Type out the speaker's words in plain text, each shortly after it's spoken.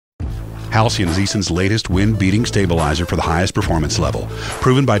Halcyon is Easton's latest wind-beating stabilizer for the highest performance level.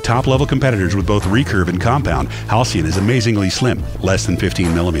 Proven by top-level competitors with both recurve and compound, Halcyon is amazingly slim, less than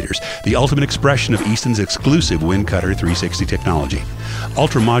 15 millimeters, the ultimate expression of Easton's exclusive Windcutter 360 technology.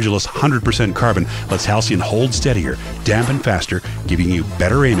 Ultra-modulus 100% carbon lets Halcyon hold steadier, dampen faster, giving you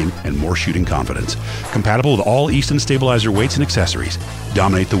better aiming and more shooting confidence. Compatible with all Easton stabilizer weights and accessories.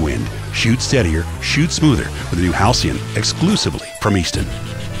 Dominate the wind, shoot steadier, shoot smoother with the new Halcyon exclusively from Easton.